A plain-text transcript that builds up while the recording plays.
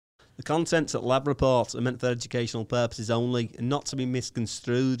The contents at Lab Report are meant for educational purposes only and not to be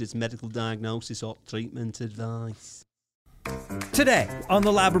misconstrued as medical diagnosis or treatment advice. Today on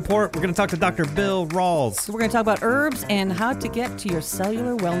the Lab Report, we're going to talk to Dr. Bill Rawls. We're going to talk about herbs and how to get to your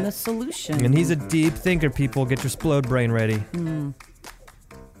cellular wellness solution. And he's a deep thinker, people. Get your explode brain ready.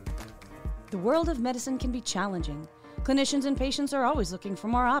 The world of medicine can be challenging. Clinicians and patients are always looking for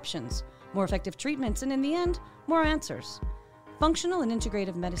more options, more effective treatments, and in the end, more answers. Functional and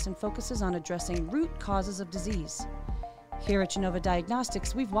integrative medicine focuses on addressing root causes of disease. Here at Genova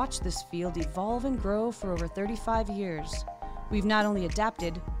Diagnostics, we've watched this field evolve and grow for over 35 years. We've not only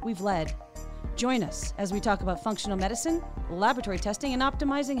adapted, we've led. Join us as we talk about functional medicine, laboratory testing, and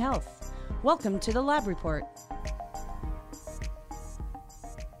optimizing health. Welcome to the Lab Report.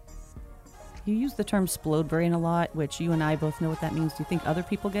 You use the term explode brain a lot, which you and I both know what that means. Do you think other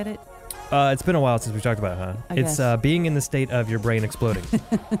people get it? It's been a while since we talked about it, huh? I It's guess. being in the state of your brain exploding.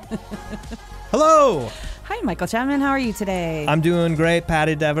 Hello! Hi, Michael Chapman. How are you today? I'm doing great,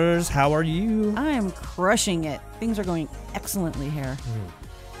 Patty Devers. How are you? I am crushing it. Things are going excellently here.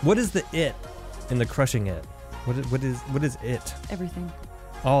 What is the it in the crushing it? What is it? Everything.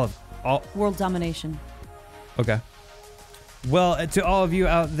 All. World domination. Okay. Well, to all of you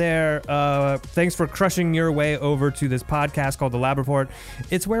out there, thanks for crushing your way over to this podcast called The Lab Report.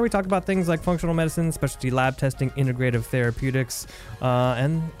 It's where we talk about things like functional medicine, specialty lab testing, integrative therapeutics,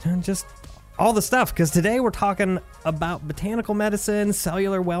 and just all the stuff. Because today we're talking about botanical medicine,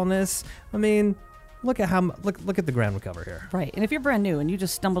 cellular wellness. I mean, look at the ground we cover here. Right. And if you're brand new and you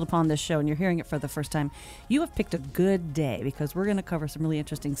just stumbled upon this show and you're hearing it for the first time, you have picked a good day because we're going to cover some really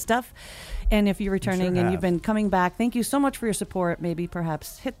interesting stuff. And if you're returning and you've been coming back, thank you so much for your support. Maybe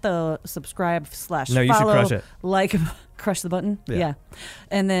perhaps hit the subscribe / No, follow, you should crush it. Like, crush the button. Yeah.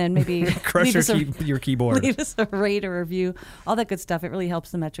 And then maybe Crush your keyboard. Leave us a rate or review, all that good stuff. It really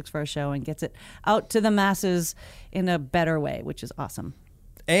helps the metrics for our show and gets it out to the masses in a better way, which is awesome.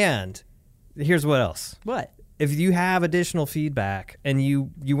 And here's what else. What? If you have additional feedback and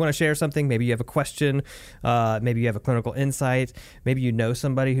you want to share something, maybe you have a question, maybe you have a clinical insight, maybe you know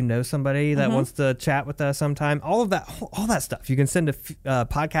somebody who knows somebody that wants to chat with us sometime, all that stuff, you can send to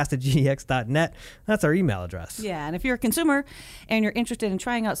podcast@gx.net. That's our email address. Yeah, and if you're a consumer and you're interested in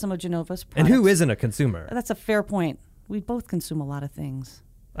trying out some of Genova's products. And who isn't a consumer? That's a fair point. We both consume a lot of things.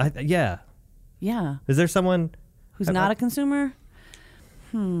 Yeah. Yeah. Is there someone who's not a consumer?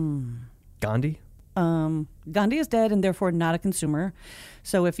 Gandhi? Gandhi is dead and therefore not a consumer.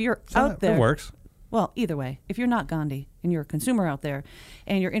 So if you're out there... It works. Well, either way, if you're not Gandhi and you're a consumer out there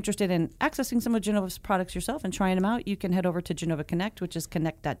and you're interested in accessing some of Genova's products yourself and trying them out, you can head over to Genova Connect, which is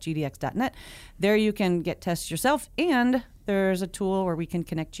connect.gdx.net. There you can get tests yourself, and there's a tool where we can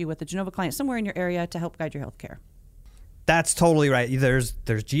connect you with a Genova client somewhere in your area to help guide your health care. That's totally right. There's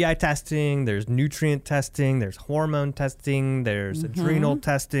GI testing, there's nutrient testing, there's hormone testing, there's adrenal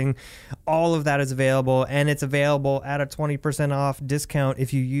testing. All of that is available, and it's available at a 20% off discount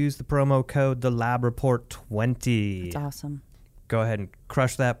if you use the promo code TheLabReport20. It's awesome. Go ahead and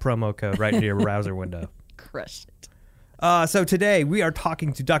crush that promo code right into your browser window. Crush it. So today we are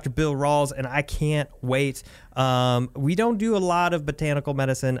talking to Dr. Bill Rawls, and I can't wait. We don't do a lot of botanical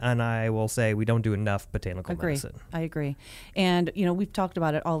medicine, and I will say we don't do enough botanical medicine. I agree. And, we've talked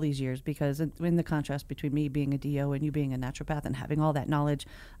about it all these years because in the contrast between me being a DO and you being a naturopath and having all that knowledge,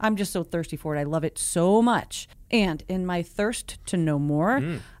 I'm just so thirsty for it. I love it so much. And in my thirst to know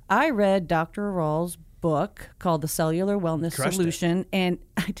more, I read Dr. Rawls' book called The Cellular Wellness Solution, and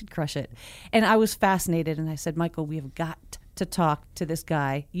I did crush it. And I was fascinated, and I said, Michael, we have got to talk to this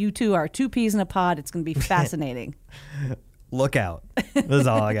guy. You two are two peas in a pod. It's going to be fascinating. Look out. This is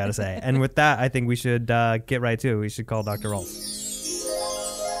all I got to say. And with that, I think we should get right to it. We should call Dr. Rawls.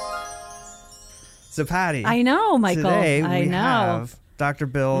 So, Patty. I know, Michael. Today I we know. have Dr.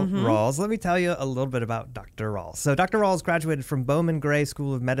 Bill Rawls. Let me tell you a little bit about Dr. Rawls. So Dr. Rawls graduated from Bowman Gray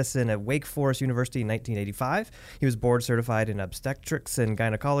School of Medicine at Wake Forest University in 1985. He was board certified in obstetrics and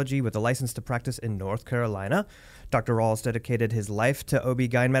gynecology with a license to practice in North Carolina. Dr. Rawls dedicated his life to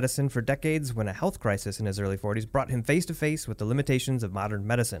OB-GYN medicine for decades when a health crisis in his early 40s brought him face-to-face with the limitations of modern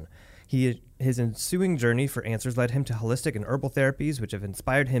medicine. His ensuing journey for answers led him to holistic and herbal therapies, which have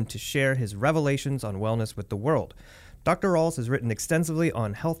inspired him to share his revelations on wellness with the world. Dr. Rawls has written extensively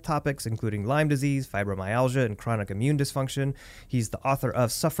on health topics, including Lyme disease, fibromyalgia, and chronic immune dysfunction. He's the author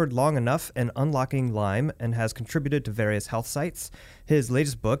of Suffered Long Enough and Unlocking Lyme and has contributed to various health sites. His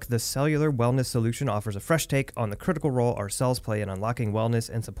latest book, The Cellular Wellness Solution, offers a fresh take on the critical role our cells play in unlocking wellness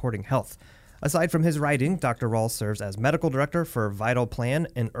and supporting health. Aside from his writing, Dr. Rawls serves as medical director for Vital Plan,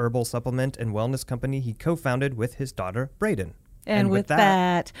 an herbal supplement and wellness company he co-founded with his daughter, Braden. And with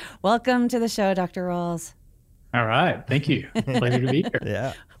that, welcome to the show, Dr. Rawls. All right. Thank you. Pleasure to be here.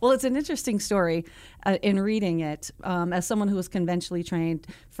 Yeah. Well, it's an interesting story in reading it. As someone who was conventionally trained,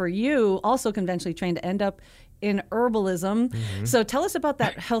 for you, also conventionally trained, to end up in herbalism. Mm-hmm. So tell us about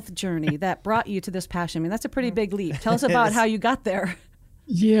that health journey that brought you to this passion. I mean, that's a pretty big leap. Tell us about how you got there.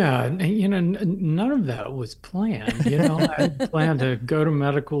 Yeah, none of that was planned. I had planned to go to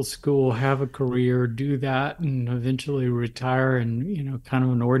medical school, have a career, do that, and eventually retire and, kind of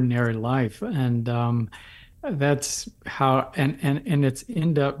an ordinary life. And that's how, and it's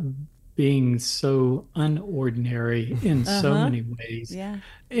end up being so unordinary in so many ways,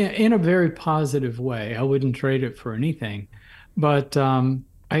 in a very positive way. I wouldn't trade it for anything. But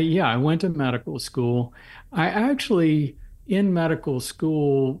I went to medical school. I actually, in medical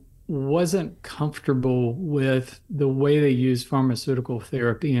school, wasn't comfortable with the way they use pharmaceutical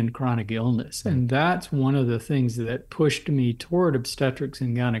therapy in chronic illness. And that's one of the things that pushed me toward obstetrics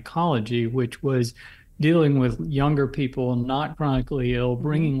and gynecology, which was dealing with younger people, not chronically ill,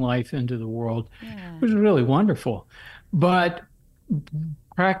 bringing life into the world, which was really wonderful. But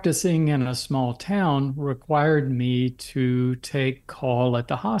practicing in a small town required me to take call at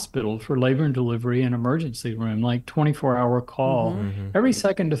the hospital for labor and delivery and emergency room, like 24-hour call every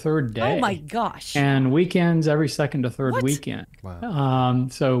second to third day. Oh my gosh. And weekends every second to third weekend. Wow.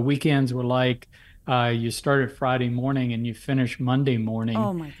 So weekends were like you started Friday morning and you finish Monday morning.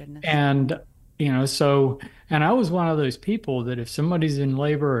 Oh my goodness. And and I was one of those people that if somebody's in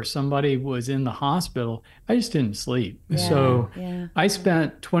labor or somebody was in the hospital, I just didn't sleep. I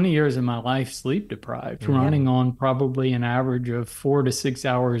spent 20 years of my life sleep deprived, running on probably an average of 4 to 6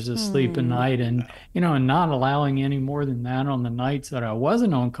 hours of sleep a night, and and not allowing any more than that on the nights that I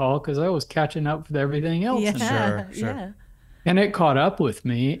wasn't on call because I was catching up with everything else. Sure. And it caught up with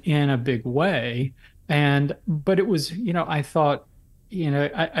me in a big way. But it was, I thought,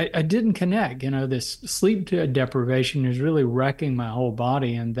 I didn't connect. This sleep deprivation is really wrecking my whole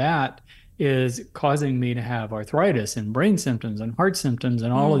body, and that is causing me to have arthritis and brain symptoms and heart symptoms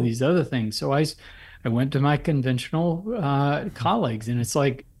and all of these other things. So I went to my conventional colleagues, and it's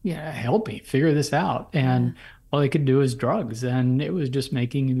like, help me figure this out. And all they could do is drugs, and it was just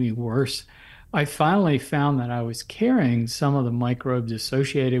making me worse. I finally found that I was carrying some of the microbes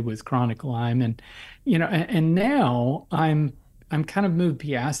associated with chronic Lyme, and now I'm kind of moved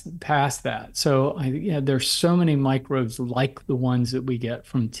past that. So there's so many microbes like the ones that we get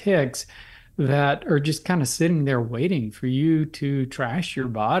from ticks that are just kind of sitting there waiting for you to trash your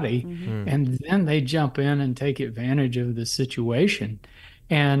body. And then they jump in and take advantage of the situation.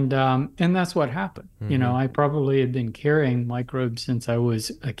 And that's what happened. I probably had been carrying microbes since I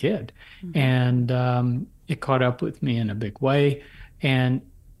was a kid, and it caught up with me in a big way. And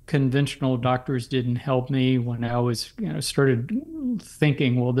conventional doctors didn't help me when I was, started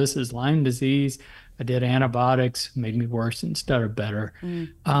thinking, well, this is Lyme disease. I did antibiotics, made me worse instead of better.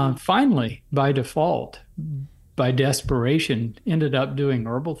 Finally, by default, by desperation, ended up doing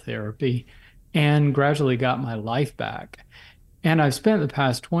herbal therapy and gradually got my life back. And I've spent the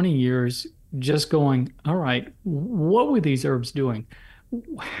past 20 years just going, all right, what were these herbs doing?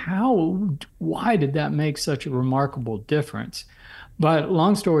 Why did that make such a remarkable difference? But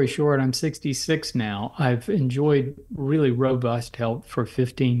long story short, I'm 66 now. I've enjoyed really robust health for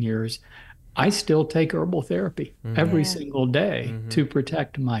 15 years. I still take herbal therapy every single day to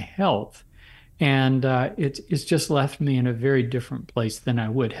protect my health. And it's just left me in a very different place than I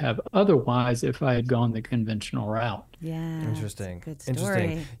would have otherwise if I had gone the conventional route. Yeah. Interesting. Good story.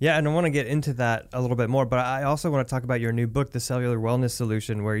 Interesting. Yeah, and I want to get into that a little bit more, but I also want to talk about your new book, The Cellular Wellness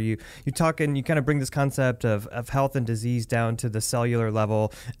Solution, where you talk and you kind of bring this concept of health and disease down to the cellular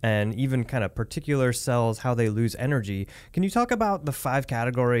level and even kind of particular cells, how they lose energy. Can you talk about the 5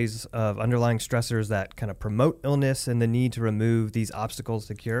 categories of underlying stressors that kind of promote illness and the need to remove these obstacles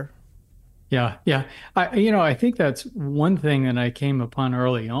to cure? Yeah. I think that's one thing that I came upon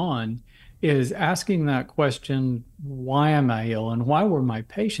early on is asking that question, why am I ill and why were my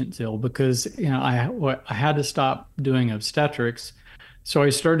patients ill? Because, I had to stop doing obstetrics. So I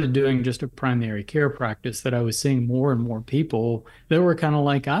started doing just a primary care practice that I was seeing more and more people that were kind of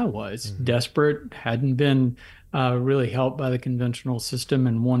like I was, desperate, hadn't been really helped by the conventional system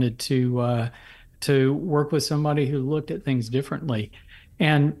and wanted to work with somebody who looked at things differently.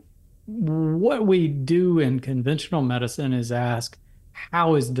 And what we do in conventional medicine is ask,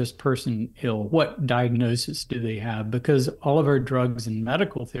 how is this person ill? What diagnosis do they have? Because all of our drugs and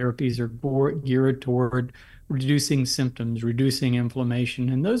medical therapies are geared toward reducing symptoms, reducing inflammation,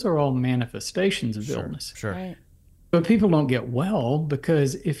 and those are all manifestations of illness. Sure. Right. But people don't get well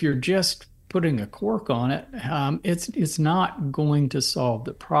because if you're just putting a cork on it, it's not going to solve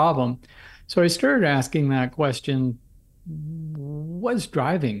the problem. So I started asking that question, what's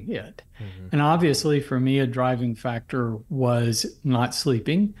driving it? And obviously for me, a driving factor was not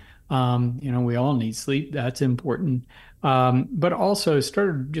sleeping. We all need sleep. That's important. But also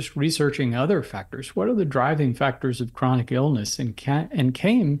started just researching other factors. What are the driving factors of chronic illness? And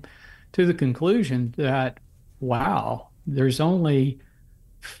came to the conclusion that, wow, there's only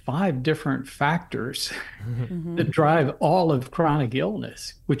 5 different factors that drive all of chronic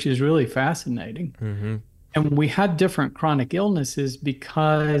illness, which is really fascinating. And we had different chronic illnesses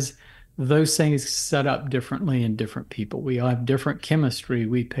because those things set up differently in different people. We all have different chemistry.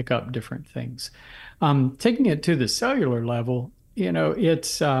 We pick up different things. Taking it to the cellular level,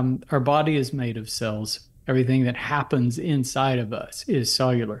 it's our body is made of cells. Everything that happens inside of us is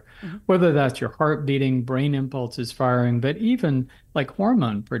cellular, whether that's your heart beating, brain impulses firing, but even like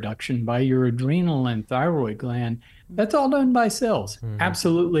hormone production by your adrenal and thyroid gland, that's all done by cells.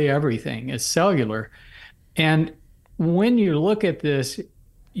 Absolutely everything is cellular. And when you look at this,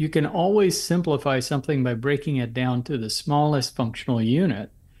 you can always simplify something by breaking it down to the smallest functional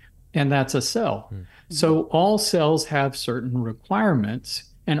unit, and that's a cell. So all cells have certain requirements,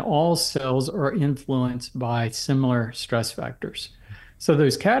 and all cells are influenced by similar stress factors. So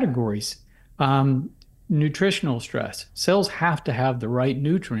those categories, nutritional stress, cells have to have the right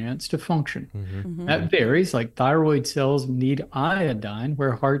nutrients to function. That varies, like thyroid cells need iodine,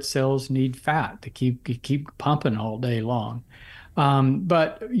 where heart cells need fat to keep pumping all day long.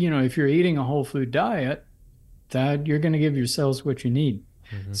 But if you're eating a whole food diet, that you're going to give your cells what you need.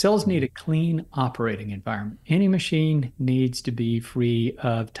 Cells need a clean operating environment. Any machine needs to be free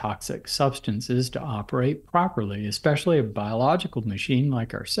of toxic substances to operate properly, especially a biological machine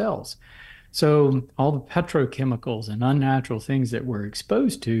like our cells. So all the petrochemicals and unnatural things that we're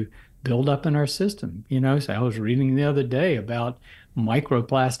exposed to build up in our system. So I was reading the other day about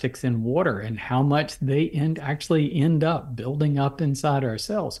microplastics in water and how much they actually end up building up inside our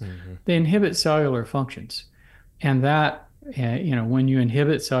cells. They inhibit cellular functions. And that, when you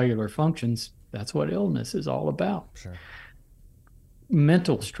inhibit cellular functions, that's what illness is all about. Sure.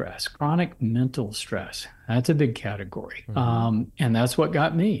 Mental stress, chronic mental stress, that's a big category. And that's what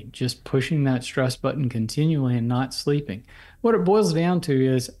got me, just pushing that stress button continually and not sleeping. What it boils down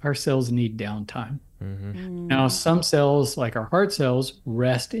to is our cells need downtime. Now, some cells, like our heart cells,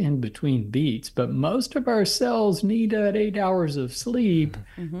 rest in between beats, but most of our cells need that 8 hours of sleep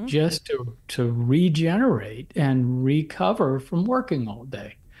just to regenerate and recover from working all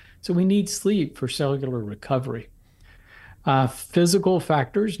day. So we need sleep for cellular recovery. Physical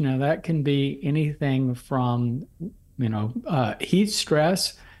factors, now that can be anything from, heat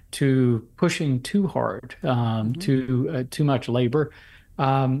stress to pushing too hard, to too much labor.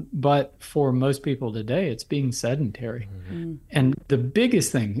 But for most people today, it's being sedentary. And the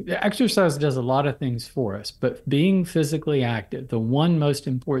biggest thing, exercise does a lot of things for us, but being physically active, the one most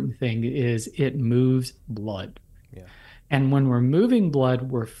important thing is it moves blood. And when we're moving blood,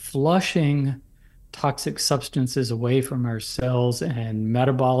 we're flushing toxic substances away from our cells and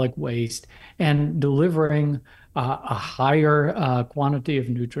metabolic waste and delivering a higher quantity of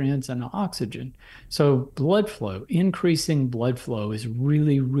nutrients and oxygen. So blood flow, increasing blood flow is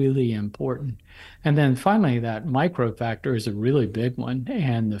really, really important. And then finally, that microbe factor is a really big one.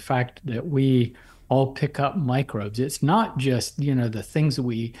 And the fact that we all pick up microbes, it's not just, the things that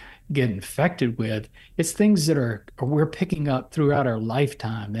we get infected with, it's things that we're picking up throughout our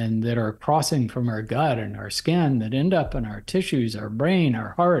lifetime and that are crossing from our gut and our skin that end up in our tissues, our brain, our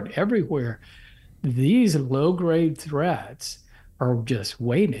heart, everywhere. These low-grade threats are just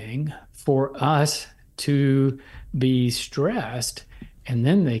waiting for us to be stressed, and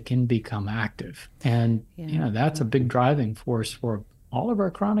then they can become active. And, that's a big driving force for all of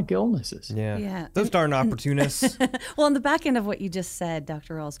our chronic illnesses. Yeah. Those darn opportunists. Well, on the back end of what you just said,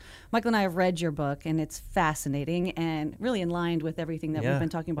 Dr. Rawls, Michael and I have read your book, and it's fascinating and really in line with everything that we've been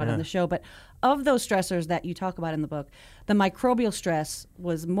talking about on the show. But of those stressors that you talk about in the book, the microbial stress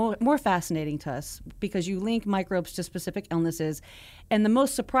was more fascinating to us because you link microbes to specific illnesses. And the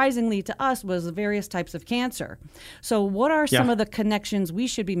most surprisingly to us was the various types of cancer. So what are some of the connections we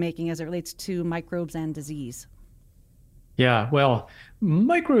should be making as it relates to microbes and disease? Yeah, well,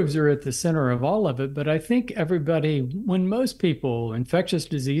 microbes are at the center of all of it, but I think when most people, infectious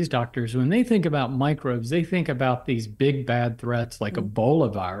disease doctors, when they think about microbes, they think about these big bad threats like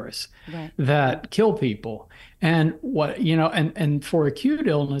Ebola virus that kill people. And and for acute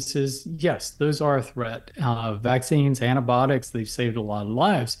illnesses, yes, those are a threat. Vaccines, antibiotics, they've saved a lot of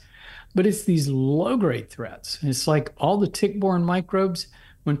lives. But it's these low-grade threats. It's like all the tick-borne microbes,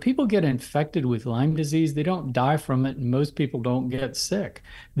 when people get infected with Lyme disease, they don't die from it, and most people don't get sick.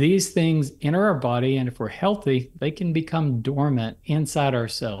 These things enter our body, and if we're healthy, they can become dormant inside our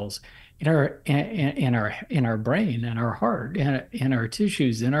cells, in our brain, in our heart, in our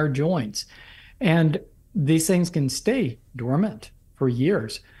tissues, in our joints. And these things can stay dormant for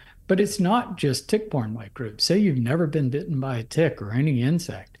years. But it's not just tick-borne microbes. Say you've never been bitten by a tick or any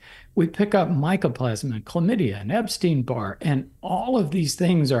insect. We pick up mycoplasma and chlamydia and Epstein-Barr, and all of these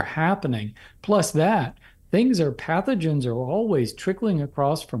things are happening. Plus that, pathogens are always trickling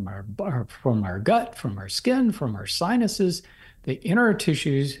across from our gut, from our skin, from our sinuses. They enter our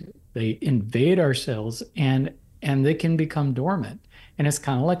tissues, they invade our cells, and they can become dormant. And it's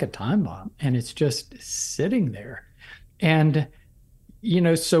kind of like a time bomb, and it's just sitting there. And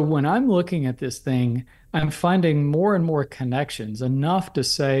so when I'm looking at this thing, I'm finding more and more connections, enough to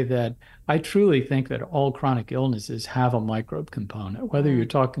say that I truly think that all chronic illnesses have a microbe component, whether you're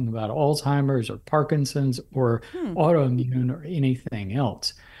talking about Alzheimer's or Parkinson's or autoimmune or anything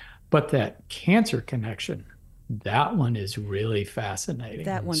else. But that cancer connection, that one is really fascinating.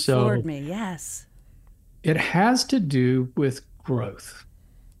 That one floored me, yes. It has to do with growth,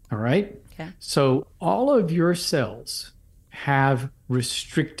 all right? Okay. So all of your cells have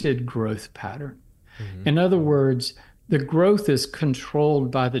restricted growth pattern. In other words, the growth is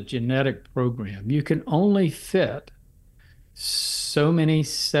controlled by the genetic program. You can only fit so many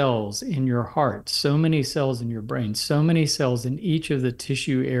cells in your heart, so many cells in your brain, so many cells in each of the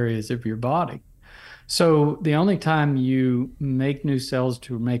tissue areas of your body. So the only time you make new cells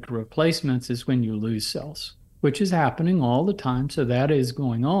to make replacements is when you lose cells, which is happening all the time. So that is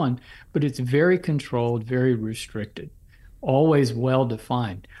going on, but it's very controlled, very restricted, always well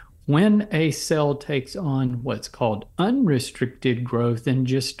defined. When a cell takes on what's called unrestricted growth and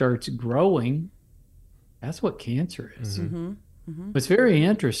just starts growing, that's what cancer is. What's very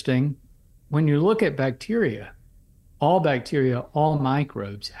interesting, when you look at bacteria, all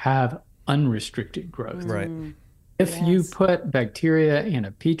microbes have unrestricted growth. Right. If you put bacteria in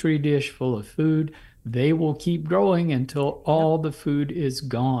a petri dish full of food, they will keep growing until all the food is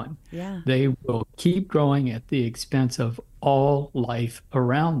gone. Yeah. They will keep growing at the expense of all life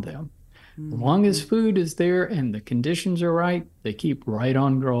around them. As long as food is there and the conditions are right, they keep right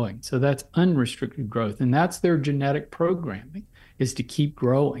on growing. So that's unrestricted growth. And that's their genetic programming, is to keep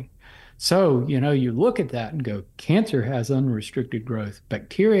growing. So, you look at that and go, cancer has unrestricted growth,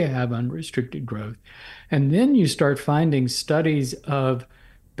 bacteria have unrestricted growth. And then you start finding studies of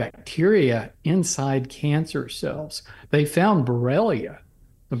bacteria inside cancer cells. They found Borrelia,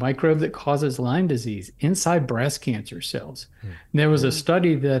 the microbe that causes Lyme disease, inside breast cancer cells. There was a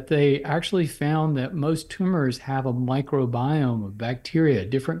study that they actually found that most tumors have a microbiome of bacteria,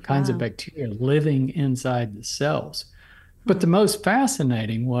 different kinds of bacteria living inside the cells. But the most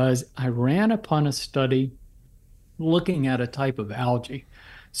fascinating was I ran upon a study looking at a type of algae.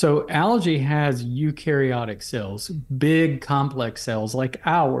 So algae has eukaryotic cells, big complex cells like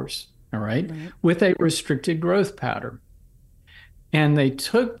ours, all right, with a restricted growth pattern. And they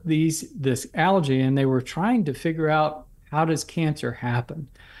took this algae and they were trying to figure out, how does cancer happen?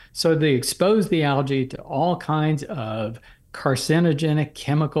 So they exposed the algae to all kinds of carcinogenic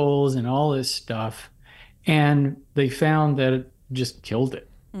chemicals and all this stuff. And they found that it just killed it.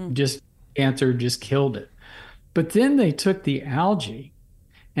 Cancer just killed it. But then they took the algae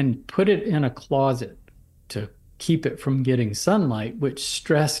and put it in a closet to keep it from getting sunlight, which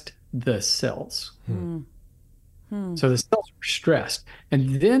stressed the cells. So the cells were stressed.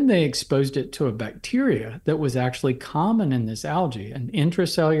 And then they exposed it to a bacteria that was actually common in this algae, an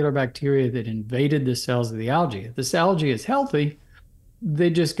intracellular bacteria that invaded the cells of the algae. If this algae is healthy, they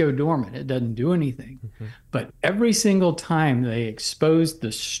just go dormant. It doesn't do anything. But every single time they exposed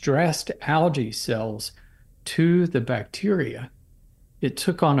the stressed algae cells to the bacteria, it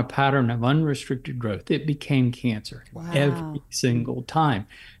took on a pattern of unrestricted growth. It became cancer every single time.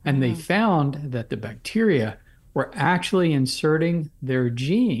 And they found that the bacteria were actually inserting their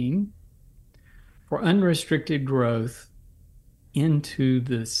gene for unrestricted growth into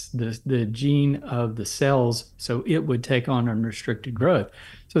the gene of the cells, so it would take on unrestricted growth.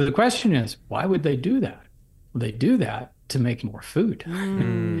 So the question is, why would they do that? Well, they do that to make more food.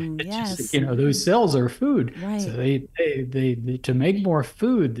 Yes. Those cells are food. Right. So they to make more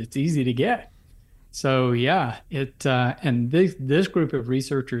food that's easy to get. So and this group of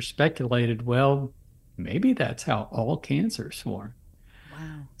researchers speculated, well, maybe that's how all cancers form.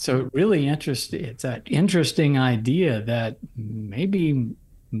 Wow. So really interesting. It's that interesting idea that maybe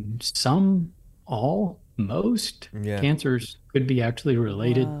most cancers could be actually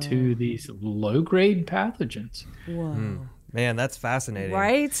related to these low-grade pathogens. Whoa. Man, that's fascinating.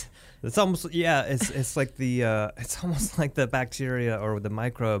 Right? It's almost it's like it's almost like the bacteria or the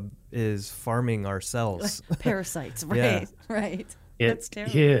microbe is farming our cells. Parasites, right? Yeah. Right. It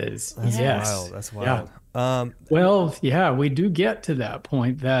terrible. is. That's Yes. wild. That's wild. Well, yeah, we do get to that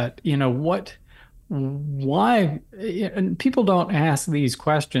point that, why, and people don't ask these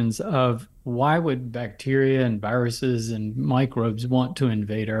questions of why would bacteria and viruses and microbes want to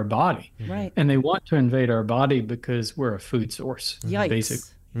invade our body? Right. And they want to invade our body because we're a food source, Yikes. basically.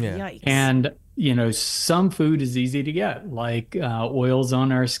 Yeah. Yikes. And, some food is easy to get, like oils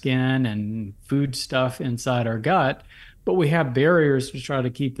on our skin and food stuff inside our gut. But we have barriers to try to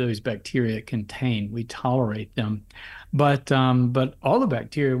keep those bacteria contained. We tolerate them. But all the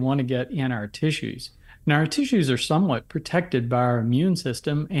bacteria want to get in our tissues. Now, our tissues are somewhat protected by our immune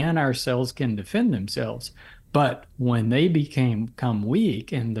system, and our cells can defend themselves. But when they become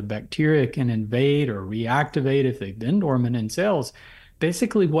weak and the bacteria can invade or reactivate if they've been dormant in cells,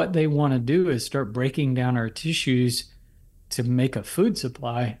 basically what they want to do is start breaking down our tissues to make a food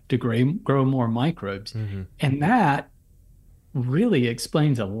supply to grow more microbes. Mm-hmm. And that really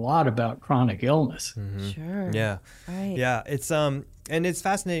explains a lot about chronic illness. Mm-hmm. Sure. Yeah. Right. Yeah. It's and it's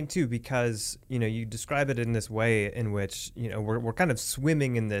fascinating too because you describe it in this way in which we're kind of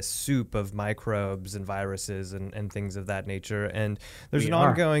swimming in this soup of microbes and viruses and things of that nature. And there's an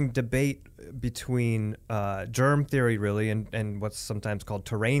ongoing debate between germ theory really and what's sometimes called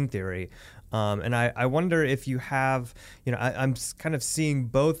terrain theory. And I wonder if you have I'm kind of seeing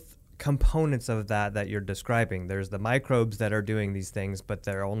both components of that you're describing. There's the microbes that are doing these things, but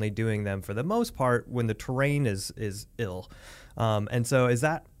they're only doing them for the most part when the terrain is ill. And so is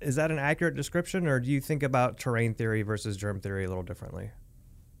that an accurate description, or do you think about terrain theory versus germ theory a little differently?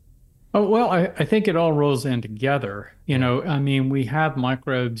 Oh, well, I think it all rolls in together. We have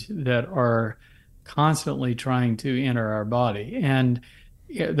microbes that are constantly trying to enter our body. And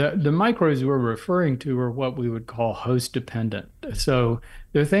the microbes we're referring to are what we would call host dependent. So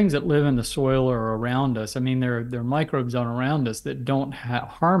they're things that live in the soil or around us. They're microbes on around us that don't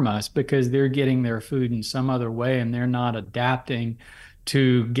harm us because they're getting their food in some other way and they're not adapting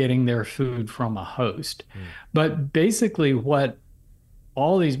to getting their food from a host. But basically what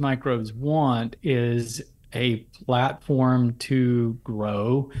all these microbes want is a platform to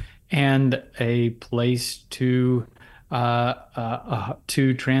grow and a place to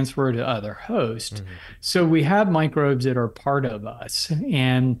transfer to other hosts. Mm-hmm. So we have microbes that are part of us.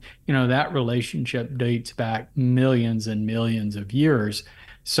 And, that relationship dates back millions and millions of years.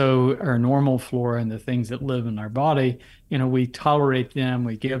 So our normal flora and the things that live in our body, we tolerate them,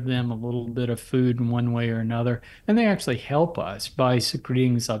 we give them a little bit of food in one way or another, and they actually help us by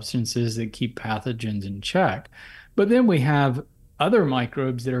secreting substances that keep pathogens in check. But then we have other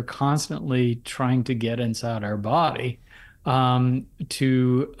microbes that are constantly trying to get inside our body to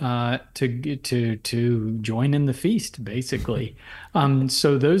join in the feast, basically.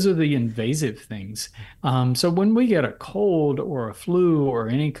 So those are the invasive things. So when we get a cold or a flu or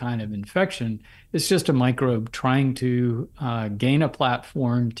any kind of infection, it's just a microbe trying to gain a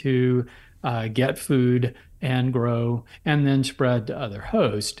platform to get food and grow and then spread to other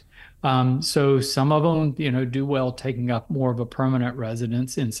hosts. So some of them, do well taking up more of a permanent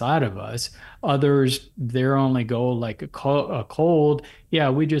residence inside of us. Others, their only goal, like a cold,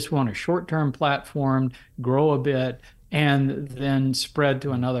 we just want a short-term platform, grow a bit, and then spread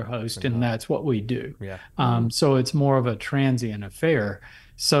to another host, and that's what we do. Yeah. So it's more of a transient affair.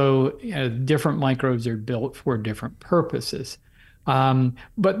 So different microbes are built for different purposes.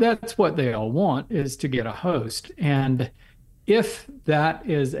 But that's what they all want, is to get a host. And if that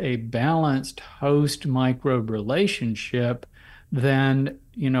is a balanced host microbe relationship, then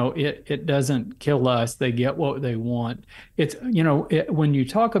it doesn't kill us. They get what they want. It's when you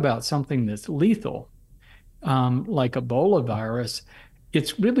talk about something that's lethal, like Ebola virus,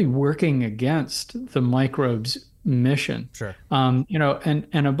 it's really working against the microbe's mission. Sure. And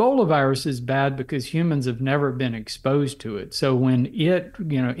Ebola virus is bad because humans have never been exposed to it. So when it,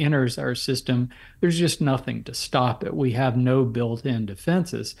 enters our system, there's just nothing to stop it. We have no built-in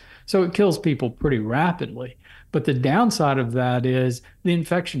defenses. So it kills people pretty rapidly. But the downside of that is the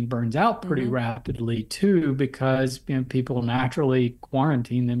infection burns out pretty rapidly too, because people naturally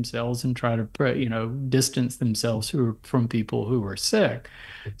quarantine themselves and try to distance themselves from people who are sick.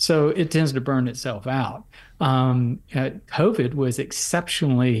 So it tends to burn itself out. COVID was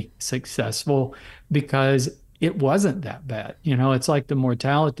exceptionally successful because it wasn't that bad. It's like the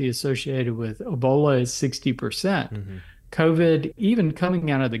mortality associated with Ebola is 60%. Mm-hmm. COVID, even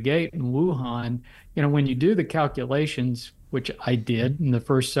coming out of the gate in Wuhan, when you do the calculations, which I did in the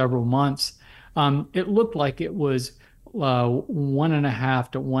first several months, it looked like it was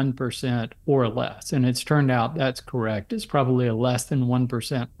 1.5 to 1% or less. And it's turned out that's correct. It's probably a less than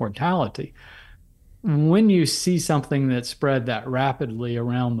 1% mortality. When you see something that spread that rapidly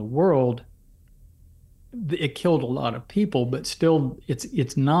around the world, it killed a lot of people, but still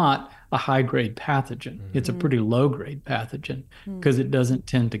it's not a high-grade pathogen. It's a pretty low-grade pathogen because it doesn't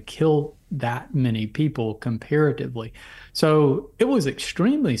tend to kill that many people comparatively. So it was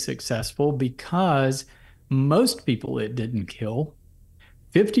extremely successful because most people it didn't kill.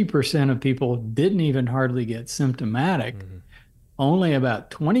 50% of people didn't even hardly get symptomatic. Only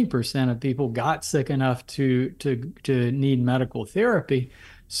about 20% of people got sick enough to need medical therapy.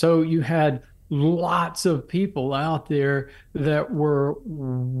 So you had lots of people out there that were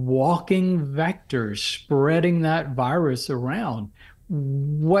walking vectors, spreading that virus around.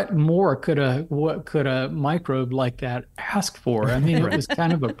 What more could a microbe like that ask for? I mean, it was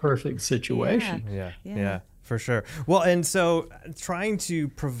kind of a perfect situation. Yeah, for sure. Well, and so trying to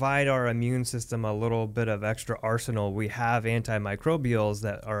provide our immune system a little bit of extra arsenal, we have antimicrobials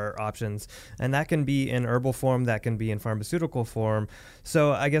that are options, and that can be in herbal form, that can be in pharmaceutical form.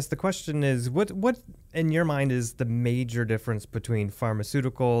 So I guess the question is, what in your mind is the major difference between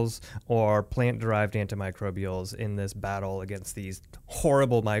pharmaceuticals or plant-derived antimicrobials in this battle against these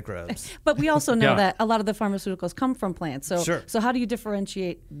horrible microbes? But we also know that a lot of the pharmaceuticals come from plants. So, so how do you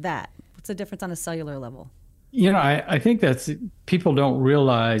differentiate that? What's the difference on a cellular level? I think that's people don't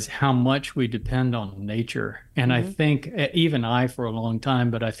realize how much we depend on nature. And I think even for a long time,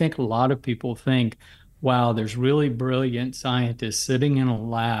 but I think a lot of people think, wow, there's really brilliant scientists sitting in a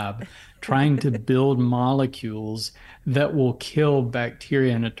lab trying to build molecules that will kill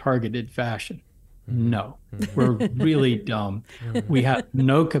bacteria in a targeted fashion. No, we're really dumb. We have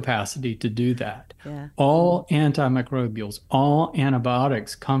no capacity to do that. All antimicrobials, all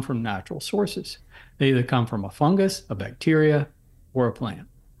antibiotics come from natural sources. They either come from a fungus, a bacteria, or a plant.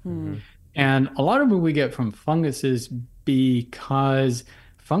 And a lot of it we get from funguses because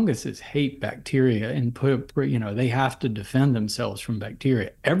funguses hate bacteria and they have to defend themselves from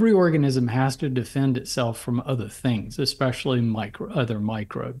bacteria. Every organism has to defend itself from other things, especially other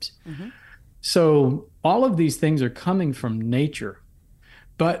microbes. So all of these things are coming from nature.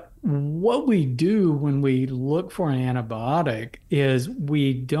 But what we do when we look for an antibiotic is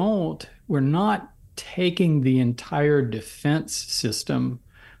we're not taking the entire defense system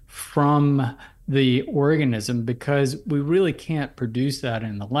from the organism because we really can't produce that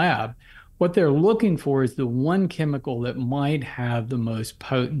in the lab. What they're looking for is the one chemical that might have the most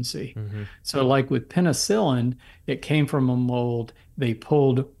potency. So like with penicillin, it came from a mold. They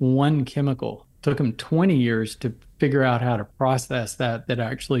pulled one chemical. It took them 20 years to figure out how to process that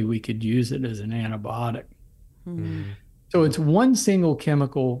actually we could use it as an antibiotic. So it's one single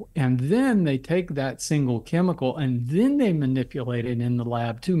chemical, and then they take that single chemical and then they manipulate it in the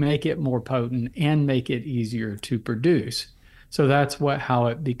lab to make it more potent and make it easier to produce. So that's how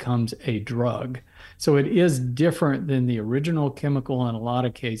it becomes a drug. So it is different than the original chemical in a lot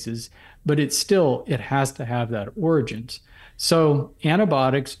of cases, but it has to have that origins. So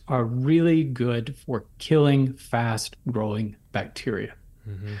antibiotics are really good for killing fast-growing bacteria.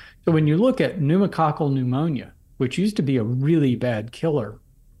 So when you look at pneumococcal pneumonia, which used to be a really bad killer,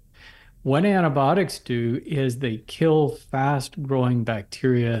 what antibiotics do is they kill fast-growing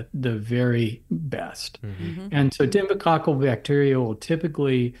bacteria the very best. And so pneumococcal bacteria will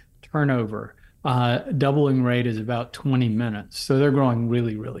typically turn over. Doubling rate is about 20 minutes. So they're growing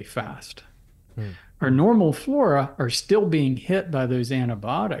really, really fast. Our normal flora are still being hit by those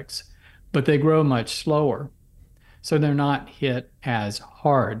antibiotics, but they grow much slower. So they're not hit as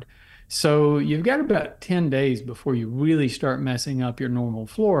hard. So you've got about 10 days before you really start messing up your normal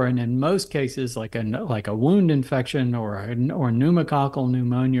flora. And in most cases, like a wound infection or pneumococcal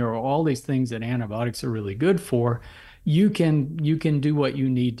pneumonia or all these things that antibiotics are really good for, you can do what you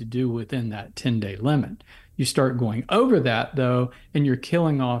need to do within that 10-day limit. You start going over that, though, and you're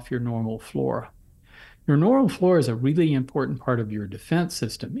killing off your normal flora. Your normal flora is a really important part of your defense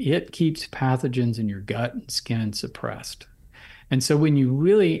system. It keeps pathogens in your gut and skin suppressed. And so when you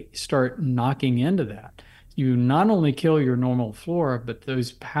really start knocking into that, you not only kill your normal flora, but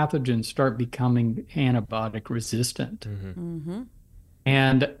those pathogens start becoming antibiotic resistant.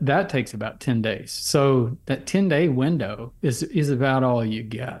 And that takes about 10 days. So that 10-day window is about all you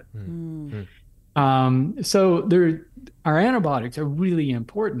get. So our antibiotics are really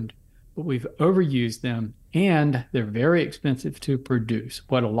important, but we've overused them and they're very expensive to produce.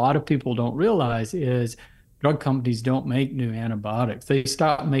 What a lot of people don't realize is drug companies don't make new antibiotics. They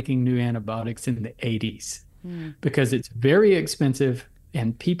stopped making new antibiotics in the 80s because it's very expensive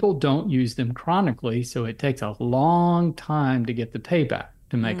and people don't use them chronically, so it takes a long time to get the payback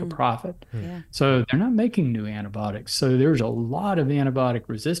to make a profit. Yeah. So they're not making new antibiotics. So there's a lot of antibiotic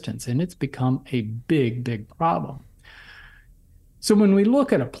resistance, and it's become a big, big problem. So when we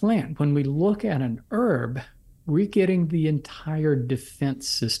look at a plant, when we look at an herb, we're getting the entire defense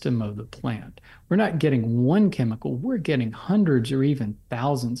system of the plant. We're not getting one chemical, we're getting hundreds or even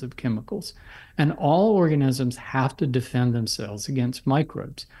thousands of chemicals. And all organisms have to defend themselves against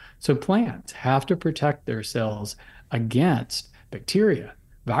microbes. So plants have to protect their cells against bacteria,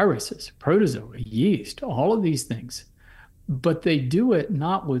 viruses, protozoa, yeast, all of these things. But they do it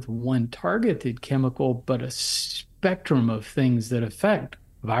not with one targeted chemical, but a spectrum of things that affect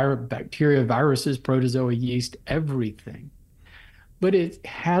bacteria, viruses, protozoa, yeast, everything. But it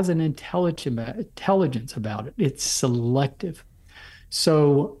has an intelligence about it. It's selective.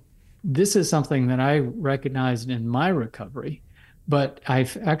 So this is something that I recognized in my recovery, but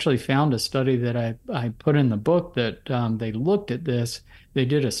I've actually found a study that I put in the book that they looked at this. They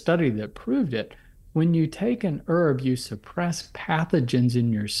did a study that proved it. When you take an herb, you suppress pathogens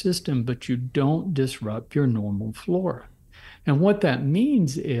in your system, but you don't disrupt your normal flora. And what that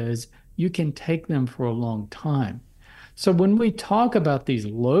means is you can take them for a long time. So when we talk about these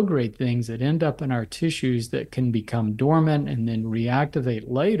low-grade things that end up in our tissues that can become dormant and then reactivate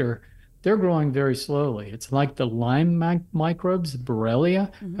later, they're growing very slowly. It's like the Lyme microbes,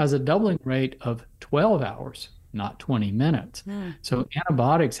 Borrelia, has a doubling rate of 12 hours, not 20 minutes. So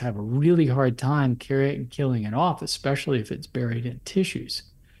antibiotics have a really hard time killing it off, especially if it's buried in tissues.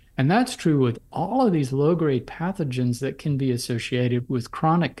 And that's true with all of these low-grade pathogens that can be associated with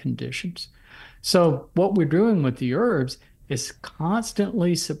chronic conditions. So what we're doing with the herbs is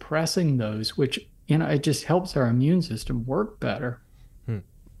constantly suppressing those, which, it just helps our immune system work better,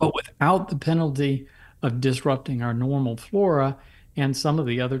 but without the penalty of disrupting our normal flora and some of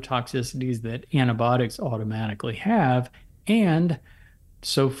the other toxicities that antibiotics automatically have. And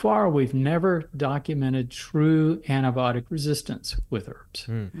so far, we've never documented true antibiotic resistance with herbs.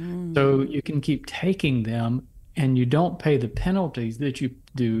 So you can keep taking them and you don't pay the penalties that you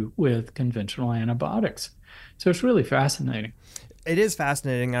do with conventional antibiotics. So it's really fascinating. It is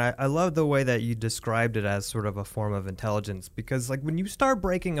fascinating. I love the way that you described it as sort of a form of intelligence, because like when you start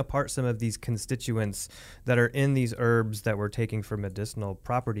breaking apart some of these constituents that are in these herbs that we're taking for medicinal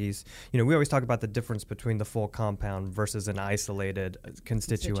properties, we always talk about the difference between the full compound versus an isolated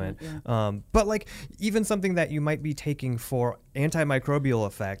constituent. But like even something that you might be taking for antimicrobial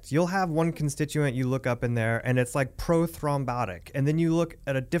effect, you'll have one constituent you look up in there and it's like prothrombotic, and then you look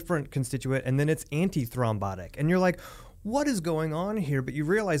at a different constituent and then it's antithrombotic, and you're like, what is going on here? But you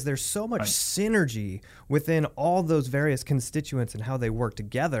realize there's so much synergy within all those various constituents and how they work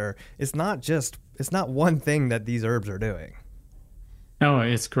together. It's not one thing that these herbs are doing. No,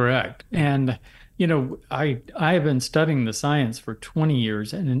 it's correct. And, I have been studying the science for 20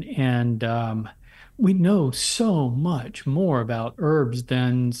 years and we know so much more about herbs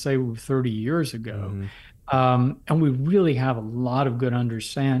than, say, 30 years ago. And we really have a lot of good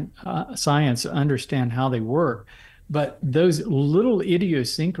science to understand how they work. But those little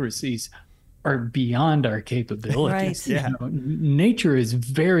idiosyncrasies are beyond our capabilities. Nature is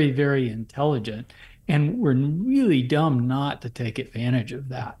very, very intelligent, and we're really dumb not to take advantage of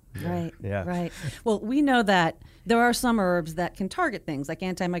that. Right. Well, we know that there are some herbs that can target things like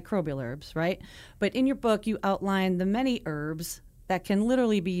antimicrobial herbs, right? But in your book, you outline the many herbs that can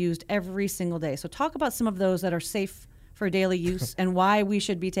literally be used every single day. So talk about some of those that are safe for daily use and why we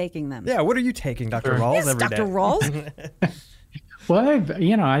should be taking them. Yeah, what are you taking, Dr. Rawls, every day? Dr. Rawls? Well,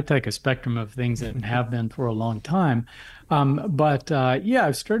 I take a spectrum of things and have been for a long time.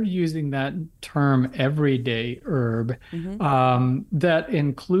 I've started using that term everyday herb that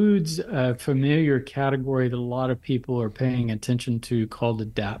includes a familiar category that a lot of people are paying attention to called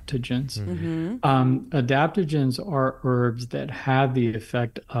adaptogens. Adaptogens are herbs that have the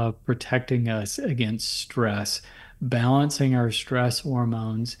effect of protecting us against stress, balancing our stress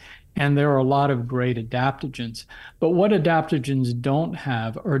hormones, and there are a lot of great adaptogens. But what adaptogens don't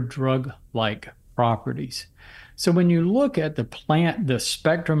have are drug-like properties. So when you look at the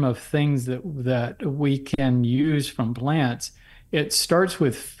spectrum of things that we can use from plants, it starts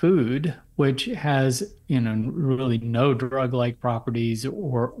with food, which has really no drug-like properties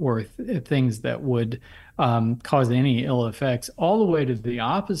or things that would cause any ill effects, all the way to the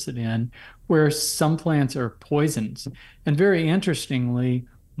opposite end, where some plants are poisons. And very interestingly,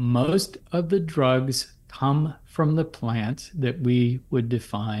 most of the drugs come from the plants that we would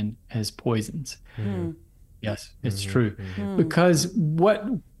define as poisons. Yes, it's true. Because what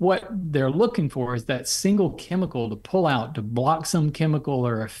what they're looking for is that single chemical to pull out, to block some chemical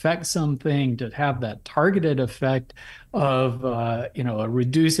or affect something, to have that targeted effect of,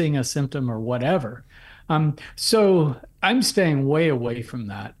 reducing a symptom or whatever. So I'm staying way away from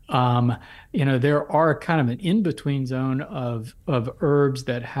that. There are kind of an in-between zone of herbs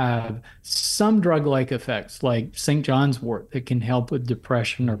that have some drug-like effects, like St. John's wort that can help with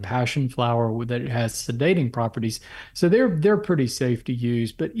depression, or passion flower that has sedating properties. So they're pretty safe to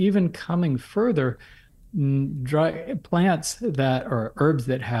use. But even coming further, plants that are herbs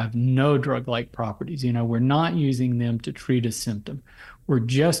that have no drug-like properties, we're not using them to treat a symptom. We're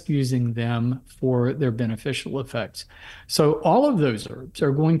just using them for their beneficial effects. So all of those herbs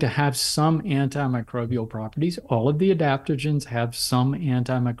are going to have some antimicrobial properties. All of the adaptogens have some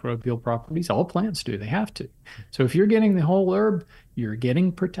antimicrobial properties. All plants do. They have to. So if you're getting the whole herb, you're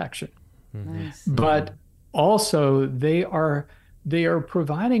getting protection. Nice. But also they are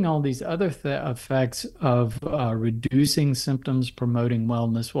providing all these other effects of reducing symptoms, promoting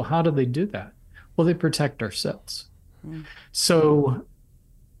wellness. Well, how do they do that? Well, they protect our cells. So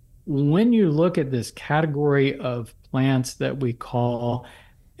when you look at this category of plants that we call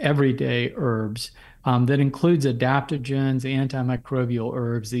everyday herbs, that includes adaptogens, antimicrobial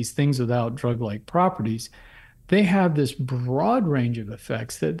herbs, these things without drug-like properties, they have this broad range of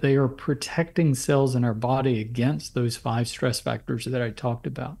effects that they are protecting cells in our body against those 5 stress factors that I talked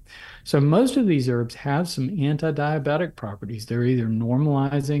about. So most of these herbs have some anti-diabetic properties. They're either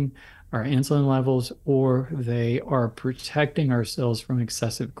normalizing our insulin levels, or they are protecting our cells from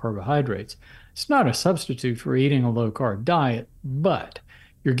excessive carbohydrates. It's not a substitute for eating a low-carb diet, but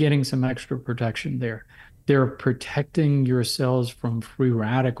you're getting some extra protection there. They're protecting your cells from free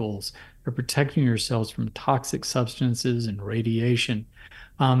radicals. They're protecting your cells from toxic substances and radiation.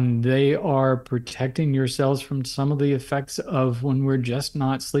 They are protecting your cells from some of the effects of when we're just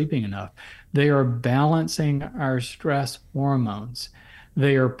not sleeping enough. They are balancing our stress hormones.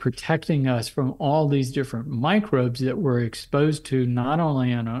 They are protecting us from all these different microbes that we're exposed to, not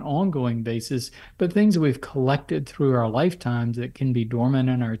only on an ongoing basis, but things that we've collected through our lifetimes that can be dormant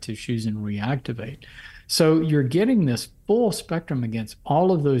in our tissues and reactivate. So you're getting this full spectrum against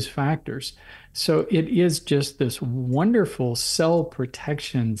all of those factors. So it is just this wonderful cell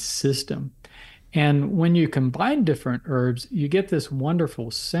protection system. And when you combine different herbs, you get this wonderful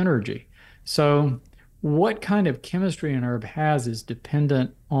synergy. So what kind of chemistry an herb has is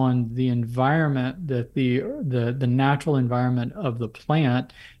dependent on the environment, that the natural environment of the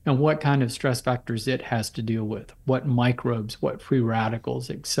plant, and what kind of stress factors it has to deal with, what microbes, what free radicals,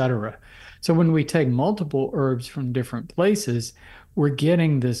 etc. So when we take multiple herbs from different places, we're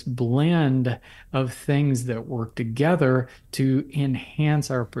getting this blend of things that work together to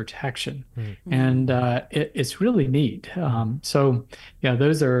enhance our protection. And it's really neat. So yeah,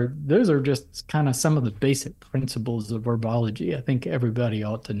 those are just kind of some of the basic principles of herbology I think everybody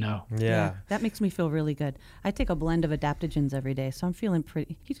ought to know. Yeah. That makes me feel really good. I take a blend of adaptogens every day, so I'm feeling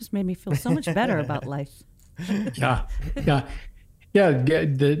pretty. He just made me feel so much better about life. Yeah.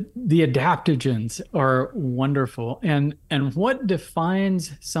 The adaptogens are wonderful. And what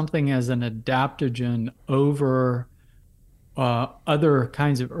defines something as an adaptogen over other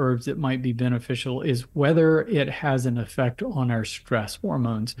kinds of herbs that might be beneficial is whether it has an effect on our stress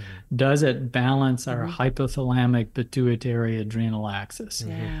hormones. Does it balance our hypothalamic pituitary adrenal axis?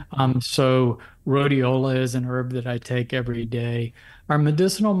 So rhodiola is an herb that I take every day. Our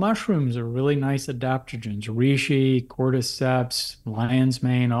medicinal mushrooms are really nice adaptogens. Reishi, cordyceps, lion's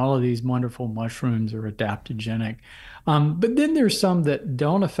mane, all of these wonderful mushrooms are adaptogenic. But then there's some that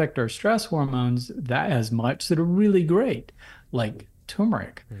don't affect our stress hormones that as much that are really great, like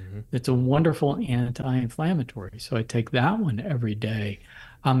turmeric. It's a wonderful anti-inflammatory. So I take that one every day.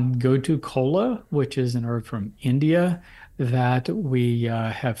 Gotu kola, which is an herb from India that we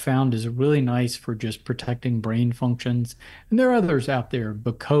have found is really nice for just protecting brain functions. And there are others out there,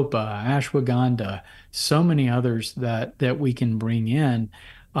 bacopa, ashwagandha, so many others that we can bring in.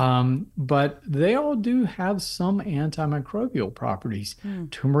 But they all do have some antimicrobial properties.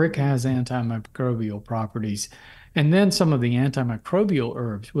 Turmeric has antimicrobial properties. And then some of the antimicrobial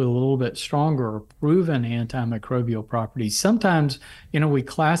herbs with a little bit stronger proven antimicrobial properties. Sometimes, we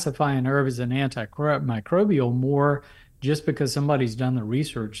classify an herb as an antimicrobial more just because somebody's done the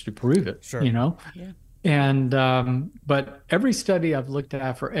research to prove it, Yeah. And, but every study I've looked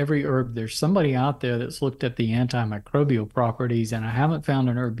at for every herb, there's somebody out there that's looked at the antimicrobial properties, and I haven't found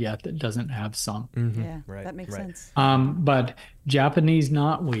an herb yet that doesn't have some. Yeah, that makes sense. But Japanese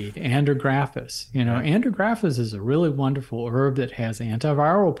knotweed, andrographis, andrographis is a really wonderful herb that has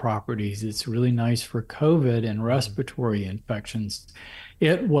antiviral properties. It's really nice for COVID and respiratory infections.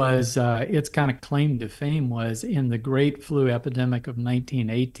 It was its kind of claim to fame was in the great flu epidemic of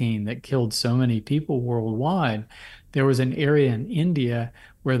 1918 that killed so many people worldwide. There was an area in India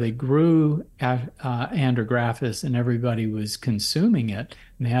where they grew andrographis and everybody was consuming it,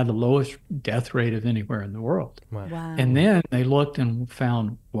 and they had the lowest death rate of anywhere in the world. Wow. And then they looked and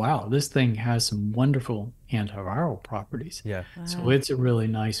found, wow, this thing has some wonderful antiviral properties. Yeah. Wow. So it's a really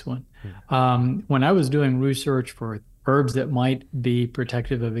nice one. When I was doing research for herbs that might be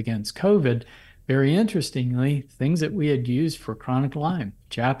protective against COVID, very interestingly, things that we had used for chronic Lyme,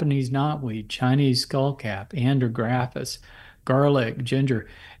 Japanese knotweed, Chinese skullcap, andrographis, garlic, ginger,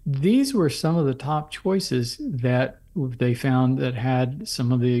 these were some of the top choices that they found that had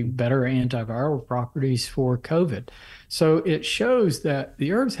some of the better antiviral properties for COVID. So it shows that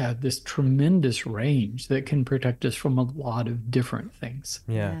the herbs have this tremendous range that can protect us from a lot of different things.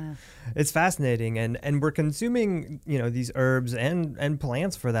 Yeah. It's fascinating. And we're consuming, these herbs and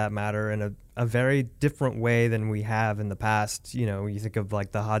plants for that matter in a very different way than we have in the past. You think of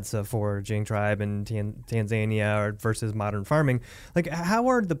like the Hadza foraging tribe in Tanzania or versus modern farming. Like, how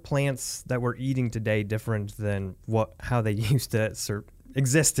are the plants that we're eating today different than how they used to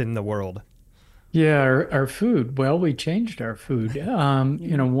exist in the world? Yeah, our food. Well, we changed our food.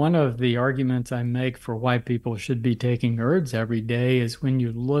 One of the arguments I make for why people should be taking herbs every day is when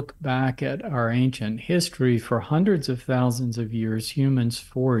you look back at our ancient history, for hundreds of thousands of years, humans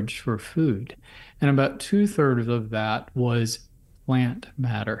foraged for food. And about 2/3 of that was plant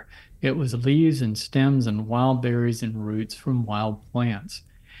matter. It was leaves and stems and wild berries and roots from wild plants.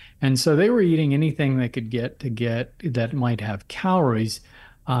 And so they were eating anything they could get that might have calories.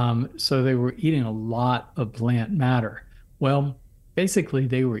 So they were eating a lot of plant matter. Well, basically,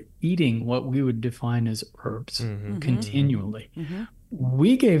 they were eating what we would define as herbs continually.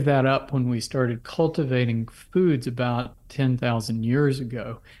 We gave that up when we started cultivating foods about 10,000 years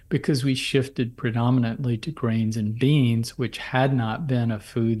ago because we shifted predominantly to grains and beans, which had not been a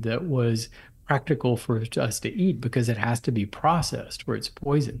food that was practical for us to eat because it has to be processed or it's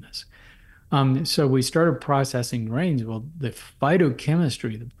poisonous. So we started processing grains. Well, the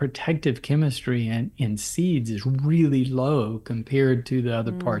phytochemistry, the protective chemistry in seeds is really low compared to the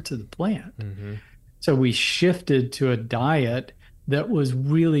other parts of the plant. So we shifted to a diet that was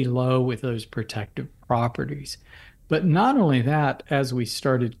really low with those protective properties. But not only that, as we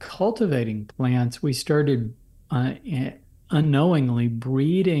started cultivating plants, we started unknowingly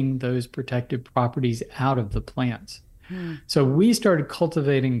breeding those protective properties out of the plants. So we started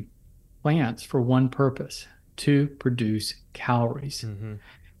cultivating plants for one purpose, to produce calories.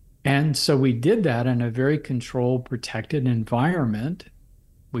 And so we did that in a very controlled, protected environment.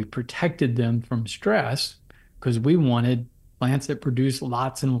 We protected them from stress because we wanted plants that produce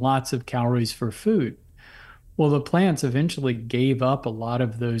lots and lots of calories for food. Well, the plants eventually gave up a lot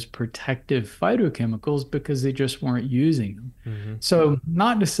of those protective phytochemicals because they just weren't using them. So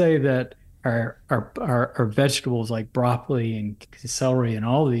not to say that our vegetables like broccoli and celery and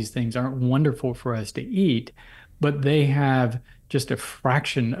all of these things aren't wonderful for us to eat, but they have just a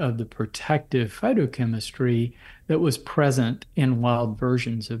fraction of the protective phytochemistry that was present in wild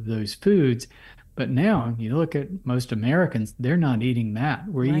versions of those foods. But now you look at most Americans, they're not eating that.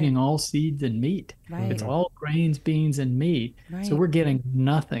 We're eating all seeds and meat. It's all grains, beans, and meat. So we're getting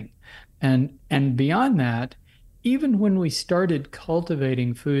nothing. And beyond that, even when we started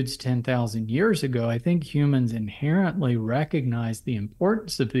cultivating foods 10,000 years ago, I think humans inherently recognized the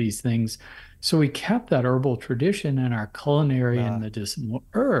importance of these things. So we kept that herbal tradition in our culinary and medicinal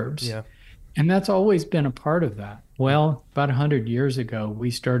herbs. And that's always been a part of that. Well, about 100 years ago,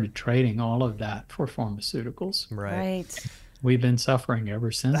 we started trading all of that for pharmaceuticals. We've been suffering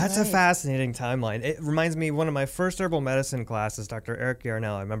ever since. That's a fascinating timeline. It reminds me, one of my first herbal medicine classes, Dr. Eric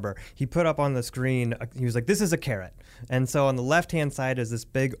Yarnell, I remember, he put up on the screen, he was like, this is a carrot. And so on the left-hand side is this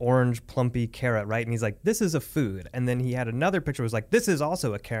big orange plumpy carrot, right? And he's like, this is a food. And then he had another picture, was like, this is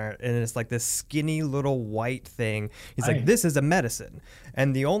also a carrot. And it's like this skinny little white thing. He's like, this is a medicine.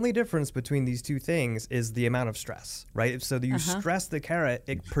 And the only difference between these two things is the amount of stress, right? So you stress the carrot,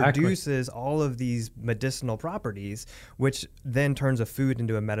 it produces all of these medicinal properties, which then turns a food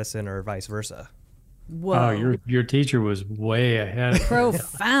into a medicine or vice versa. Whoa. Oh, your teacher was way ahead.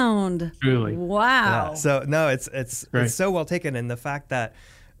 Profound. Truly. Wow. Yeah. So no, it's so well taken, and the fact that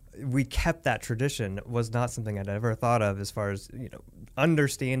we kept that tradition was not something I'd ever thought of as far as,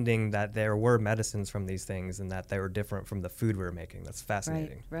 understanding that there were medicines from these things and that they were different from the food we were making. That's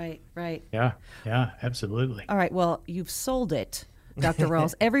fascinating. Right. Yeah, absolutely. All right, well, you've sold it, Dr.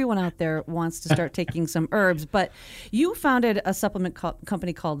 Rawls. Everyone out there wants to start taking some herbs, but you founded a supplement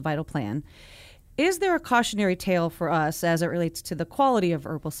company called Vital Plan. Is there a cautionary tale for us as it relates to the quality of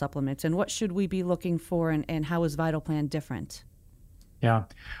herbal supplements, and what should we be looking for, and how is Vital Plan different? Yeah.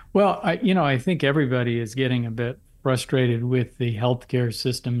 Well, I think everybody is getting a bit frustrated with the healthcare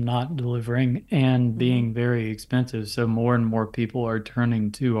system not delivering and being very expensive. So more and more people are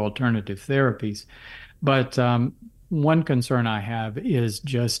turning to alternative therapies. But one concern I have is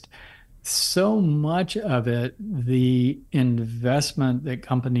just so much of it, the investment that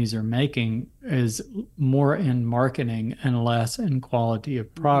companies are making is more in marketing and less in quality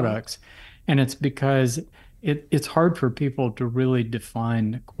of products. And it's because it's hard for people to really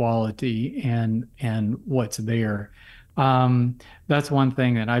define quality and what's there. That's one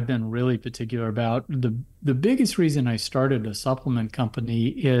thing that I've been really particular about. The biggest reason I started a supplement company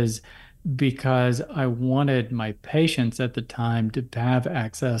is because I wanted my patients at the time to have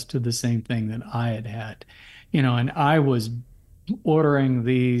access to the same thing that I had had, and I was ordering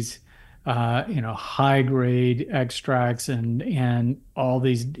these, high grade extracts and all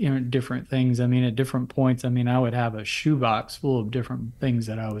these different things. I mean, at different points, I would have a shoebox full of different things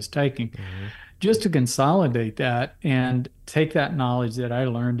that I was taking. Just to consolidate that and take that knowledge that I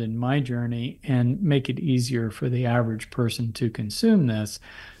learned in my journey and make it easier for the average person to consume this.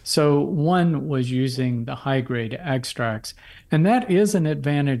 So one was using the high grade extracts, and that is an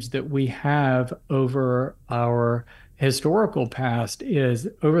advantage that we have over our historical past. Is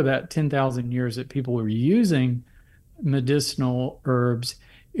over that 10,000 years that people were using medicinal herbs,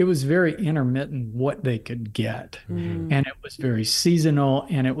 it was very intermittent what they could get. And it was very seasonal,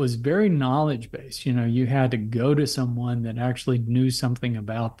 and it was very knowledge based. You had to go to someone that actually knew something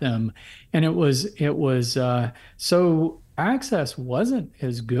about them. And it was so access wasn't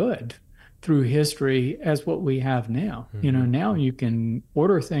as good through history as what we have now. Now you can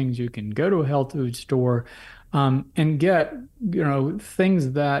order things, you can go to a health food store, and get,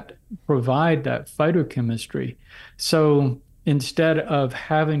 things that provide that phytochemistry. So instead of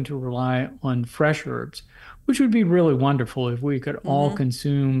having to rely on fresh herbs, which would be really wonderful if we could all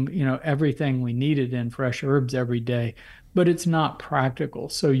consume, everything we needed in fresh herbs every day, but it's not practical.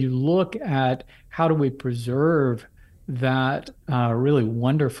 So you look at how do we preserve that really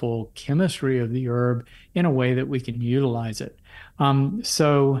wonderful chemistry of the herb in a way that we can utilize it.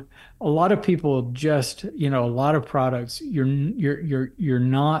 So a lot of people just, a lot of products, you're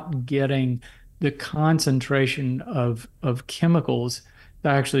not getting the concentration of chemicals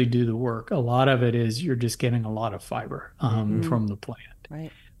that actually do the work. A lot of it is you're just getting a lot of fiber from the plant.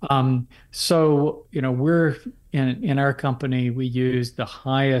 Right. So, we're in our company, we use the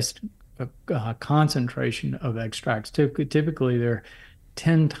highest concentration of extracts. Typically, they're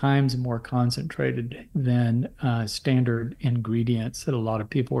 10 times more concentrated than standard ingredients that a lot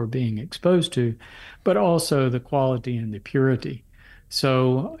of people are being exposed to, but also the quality and the purity.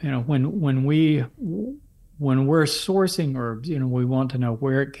 So, when we're sourcing herbs, we want to know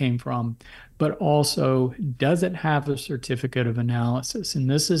where it came from, but also does it have a certificate of analysis? And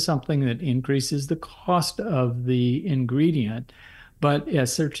this is something that increases the cost of the ingredient. But a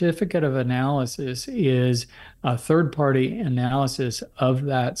certificate of analysis is a third-party analysis of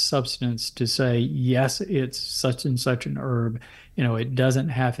that substance to say, yes, it's such and such an herb. It doesn't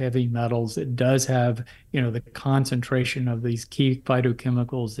have heavy metals. It does have, the concentration of these key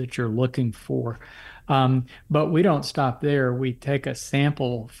phytochemicals that you're looking for. But we don't stop there. We take a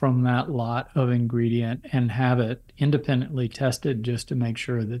sample from that lot of ingredient and have it independently tested just to make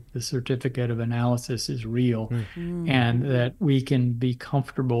sure that the certificate of analysis is real and that we can be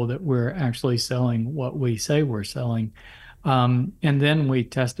comfortable that we're actually selling what we say we're selling. And then we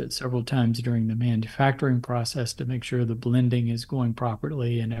test it several times during the manufacturing process to make sure the blending is going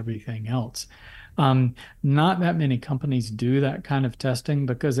properly and everything else. Not that many companies do that kind of testing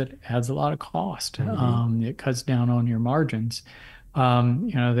because it adds a lot of cost. It cuts down on your margins.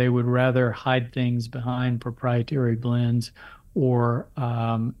 They would rather hide things behind proprietary blends or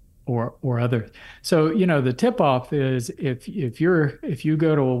other. So, the tip off is if you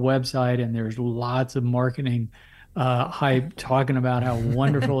go to a website and there's lots of marketing hype talking about how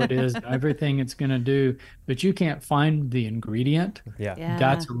wonderful it is, everything it's going to do, but you can't find the ingredient,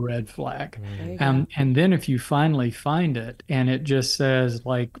 that's a red flag. And then if you finally find it and it just says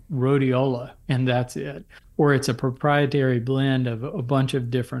like rhodiola and that's it, or it's a proprietary blend of a bunch of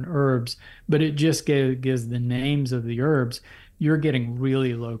different herbs, but it just gives the names of the herbs, you're getting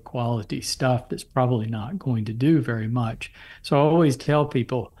really low quality stuff that's probably not going to do very much. So I always tell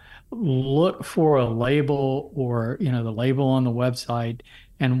people, look for a label or, the label on the website.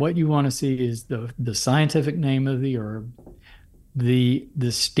 And what you want to see is the scientific name of the herb, the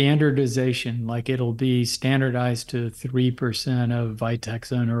standardization, like it'll be standardized to 3% of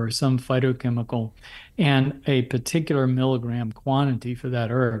Vitexin or some phytochemical and a particular milligram quantity for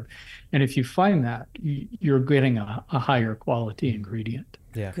that herb. And if you find that, you're getting a higher quality ingredient.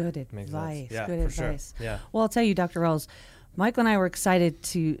 Yeah. Good advice. Yeah, Good advice. Sure. Yeah. Well, I'll tell you, Dr. Rawls, Michael and I were excited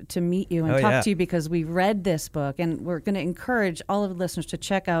to meet you and talk to you because we read this book, and we're going to encourage all of the listeners to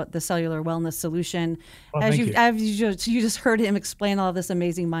check out the Cellular Wellness Solution. Well, as you just heard him explain all of this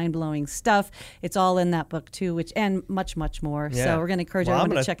amazing, mind-blowing stuff. It's all in that book too, and much, much more. Yeah. So we're going to encourage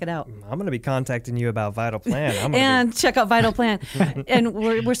everyone to check it out. I'm going to be contacting you about Vital Plan. And check out Vital Plan. And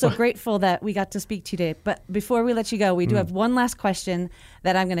we're so grateful that we got to speak to you today. But before we let you go, we do have one last question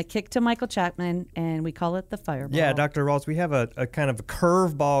that I'm going to kick to Michael Chapman, and we call it the fireball. Yeah, Dr. Rawls, we have a kind of a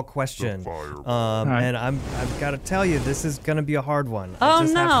curveball question. And I've got to tell you, this is going to be a hard one. Oh,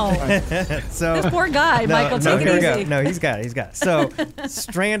 no. So this poor guy, Michael, take it easy. No, he's got it. So,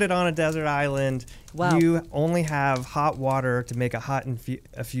 stranded on a desert island, you only have hot water to make a hot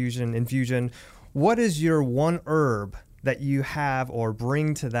infusion. What is your one herb that you have or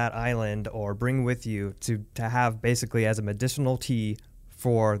bring to that island or bring with you to have basically as a medicinal tea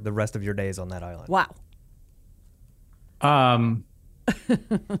for the rest of your days on that island? Wow.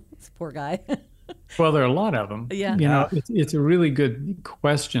 This poor guy. Well, there are a lot of them. Yeah. It's a really good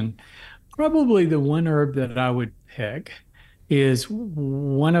question. Probably the one herb that I would pick is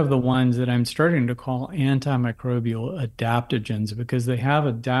one of the ones that I'm starting to call antimicrobial adaptogens, because they have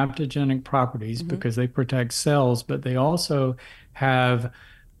adaptogenic properties because they protect cells, but they also have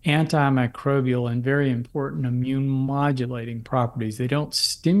antimicrobial and very important immune modulating properties. They don't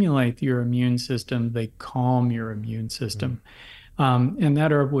stimulate your immune system, they calm your immune system. And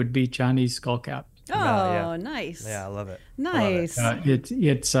that herb would be Chinese skullcap. Oh, nice. Yeah, I love it. Nice.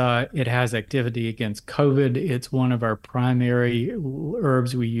 It has activity against COVID. It's one of our primary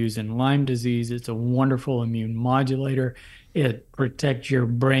herbs we use in Lyme disease. It's a wonderful immune modulator. It protects your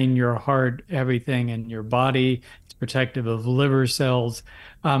brain, your heart, everything in your body. It's protective of liver cells.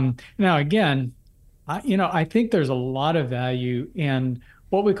 Now, again, I think there's a lot of value in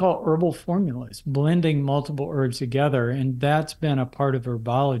what we call herbal formulas, blending multiple herbs together. And that's been a part of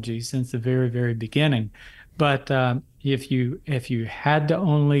herbology since the very, very beginning. But if you had to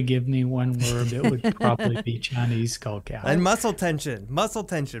only give me one herb, it would probably be Chinese skullcap. And muscle tension,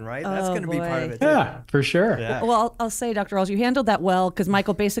 right? That's going to be part of it too. Yeah, for sure. Yeah. Well, I'll say, Dr. Rawls, you handled that well, because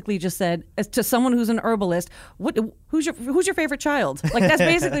Michael basically just said, as to someone who's an herbalist, who's your favorite child? Like, that's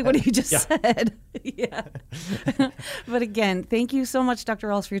basically what he just said. Yeah. But again, thank you so much, Dr.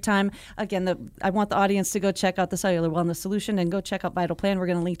 Rawls, for your time. Again, I want the audience to go check out the Cellular Wellness Solution and go check out Vital Plan. We're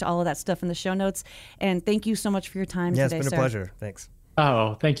going to link to all of that stuff in the show notes. And thank you so much for your time today, it's been a pleasure. Thanks.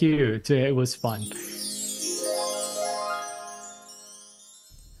 Oh, thank you. It was fun.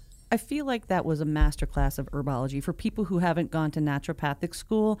 I feel like that was a masterclass of herbology for people who haven't gone to naturopathic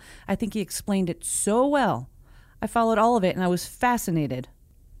school. I think he explained it so well. I followed all of it, and I was fascinated.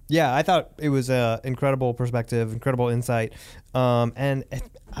 Yeah, I thought it was an incredible perspective, incredible insight. And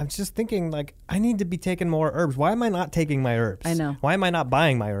I'm just thinking, like, I need to be taking more herbs. Why am I not taking my herbs? I know. Why am I not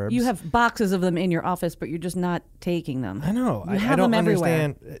buying my herbs? You have boxes of them in your office, but you're just not taking them. I know. I don't them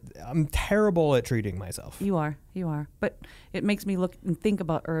understand. I'm terrible at treating myself. You are. But it makes me look and think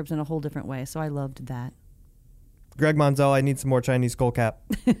about herbs in a whole different way, so I loved that. Greg Monzel, I need some more Chinese skullcap.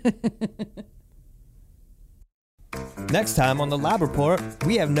 Next time on the Lab Report,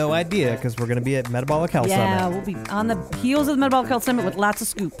 we have no idea because we're going to be at Metabolic Health Summit. Yeah, we'll be on the heels of the Metabolic Health Summit with lots of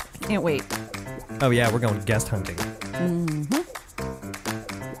scoop. Can't wait. Oh, yeah, we're going guest hunting.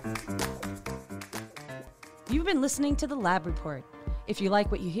 You've been listening to the Lab Report. If you like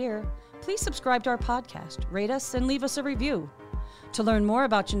what you hear, please subscribe to our podcast, rate us, and leave us a review. To learn more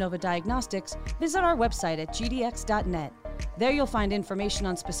about Genova Diagnostics, visit our website at gdx.net. There you'll find information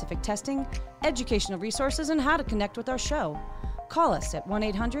on specific testing, educational resources, and how to connect with our show. Call us at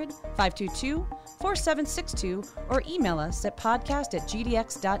 1-800-522-4762 or email us at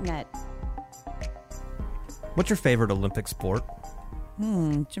podcast@gdx.net. What's your favorite Olympic sport?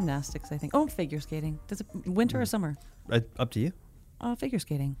 Gymnastics, I think. Oh, figure skating. Does it winter or summer? Up to you. Figure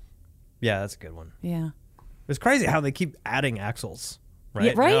skating. Yeah, that's a good one. Yeah. It's crazy how they keep adding axles. Right?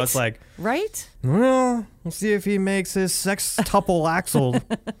 Yeah, right? Now it's like, right? Well, we'll see if he makes his sextuple axle.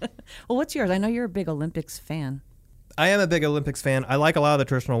 Well, what's yours? I know you're a big Olympics fan. I am a big Olympics fan. I like a lot of the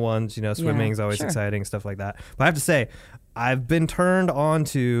traditional ones. Swimming's always exciting, stuff like that. But I have to say, I've been turned on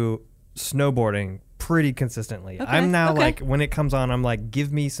to snowboarding pretty consistently. Okay. I'm now like, when it comes on, I'm like,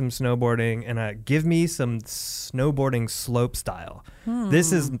 give me some snowboarding and give me some snowboarding slope style.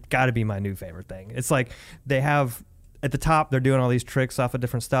 This has got to be my new favorite thing. It's like they have at the top, they're doing all these tricks off of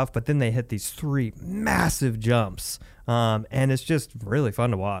different stuff, but then they hit these 3 massive jumps. And it's just really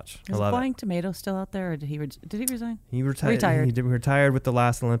fun to watch. Is Flying Tomato still out there, or did he resign? He retired. He retired with the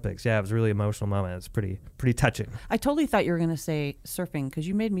last Olympics. Yeah, it was a really emotional moment. It's pretty touching. I totally thought you were going to say surfing, because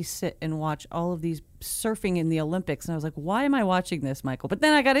you made me sit and watch all of these surfing in the Olympics, and I was like, why am I watching this, Michael? But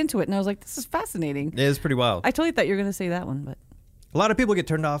then I got into it, and I was like, this is fascinating. It is pretty wild. I totally thought you were going to say that one, but... A lot of people get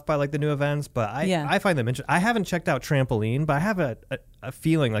turned off by like the new events, but I find them interesting. I haven't checked out trampoline, but I have a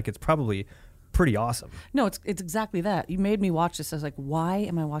feeling like it's probably pretty awesome. No, it's exactly that. You made me watch this. I was like, why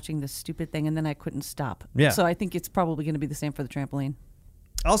am I watching this stupid thing? And then I couldn't stop. Yeah. So I think it's probably going to be the same for the trampoline.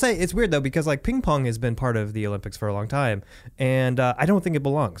 I'll say it's weird though, because like ping pong has been part of the Olympics for a long time, and I don't think it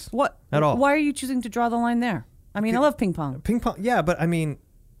belongs. What? At all. Why are you choosing to draw the line there? I mean, I love ping pong. Ping pong, yeah, but I mean,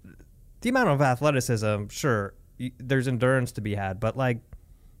 the amount of athleticism, sure, there's endurance to be had, but like,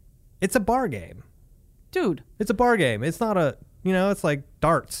 it's a bar game. Dude. It's a bar game. It's not a, it's like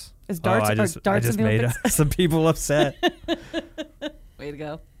darts. Is darts, I just made some people upset. Way to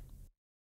go.